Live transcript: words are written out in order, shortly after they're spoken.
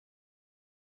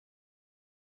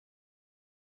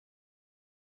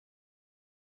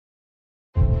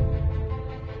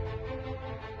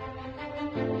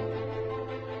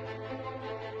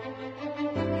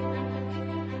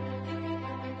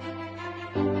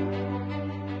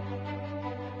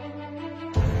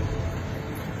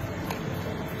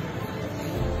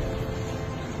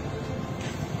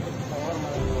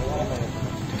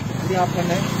Of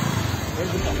பண்ணு.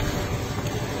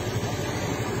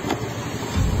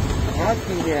 Mask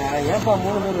இங்க ஏப்பா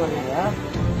 3 பேர் வரீங்க?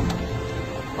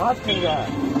 மாஸ்க் இங்க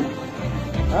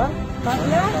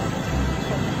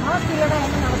மாஸ்க் இல்லடா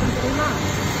என்ன நடக்குது தெரியுமா?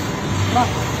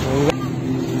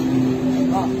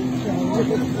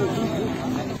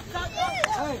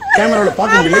 கேமராவில்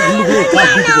பார்க்க முடியல. உள்ளுக்குள்ளே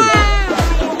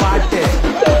பாட்டு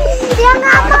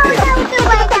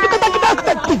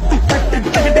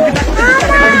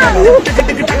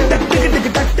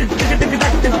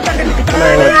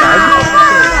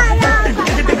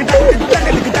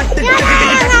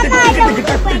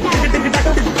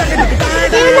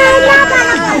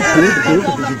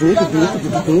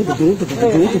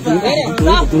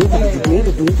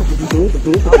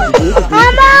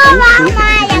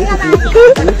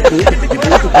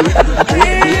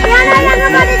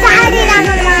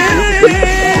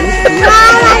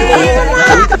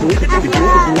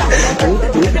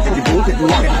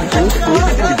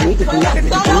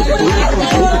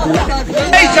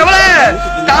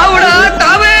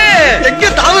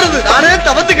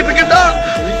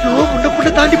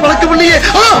தாண்டி பழக்கம் இல்லையே.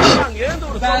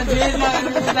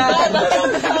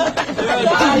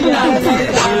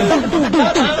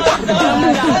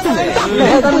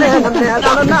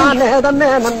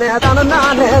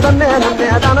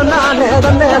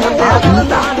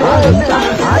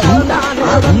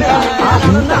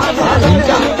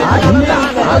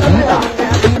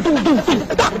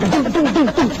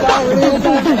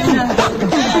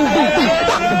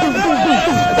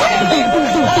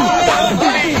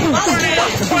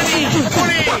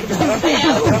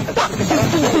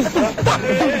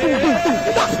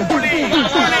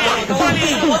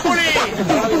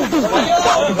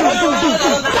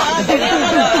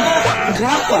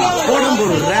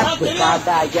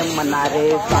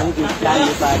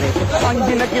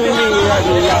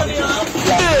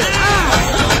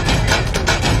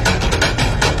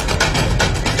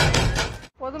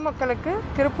 பொதுமக்களுக்கு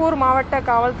திருப்பூர் மாவட்ட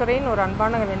காவல்துறையின் ஒரு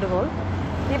அன்பான வேண்டுகோள்.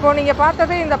 இப்போ நீங்கள்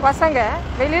பார்த்தது இந்த பசங்க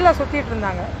வெளியில் சுற்றிட்டு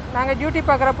இருந்தாங்க. நாங்கள் டியூட்டி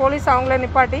பார்க்குற போலீஸ் அவங்கள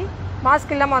நிப்பாட்டி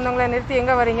மாஸ்க் இல்லாமல் வந்தவங்கள நிறுத்தி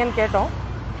எங்கே வரீங்கன்னு கேட்டோம்.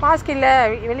 மாஸ்க் இல்லை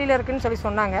வெளியில் இருக்குன்னு சொல்லி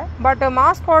சொன்னாங்க. பட்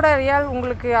மாஸ்கோட ரியல்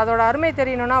உங்களுக்கு அதோட அருமை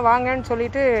தெரியணும்னா வாங்கன்னு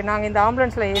சொல்லிட்டு நாங்கள் இந்த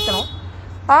ஆம்புலன்ஸில் ஏற்றினோம்.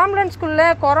 ஆம்புலன்ஸ்குள்ளே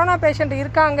கொரோனா பேஷண்ட்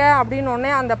இருக்காங்க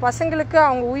அப்படின்னோடனே அந்த பசங்களுக்கு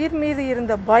அவங்க உயிர் மீது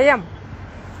இருந்த பயம்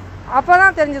அப்போ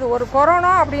தான் தெரிஞ்சது. ஒரு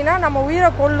கொரோனா அப்படின்னா நம்ம உயிரை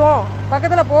கொல்லும்,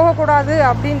 பக்கத்தில் போகக்கூடாது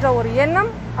அப்படின்ற ஒரு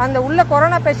எண்ணம் அந்த உள்ள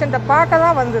கொரோனா பேஷண்ட்டை பார்க்க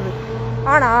தான் வந்தது.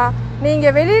 ஆனால்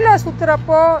நீங்கள் வெளியில்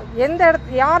சுற்றுறப்போ எந்த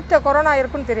யார்கிட்ட கொரோனா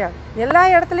இருக்குன்னு தெரியாது. எல்லா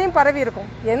இடத்துலையும் பரவி இருக்கும்.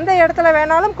 எந்த இடத்துல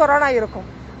வேணாலும் கொரோனா இருக்கும்.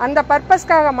 அந்த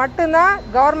பர்பஸ்க்காக மட்டும்தான்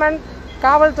கவர்மெண்ட்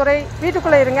காவல்துறை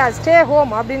வீட்டுக்குள்ளே இருங்க, ஸ்டே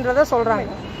ஹோம் அப்படின்றத சொல்கிறாங்க.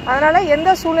 அதனால் எந்த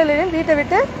சூழ்நிலையிலும் வீட்டை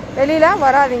விட்டு வெளியில்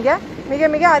வராதிங்க. மிக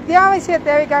மிக அத்தியாவசிய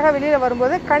தேவைக்காக வெளியில்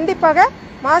வரும்போது கண்டிப்பாக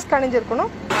மாஸ்க்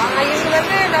அணிஞ்சிருக்கணும்.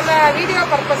 இது நம்ம வீடியோ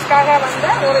பர்பஸ்க்காக வந்த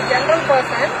ஒரு ஜென்ரல்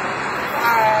பர்சன்.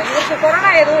 இதுக்கு கொரோனா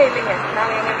எதுவும் இல்லைங்க.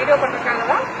 நாங்கள் எங்கள் வீடியோ பண்ணுறதுக்காக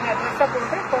தான் ட்ரெஸ்ஸை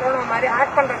போட்டு கொரோனா மாதிரி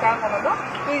ஆக்ட் பண்ணுறதுக்காக கொண்டு வந்தோம்.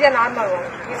 இது normal one.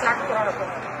 It's not corona.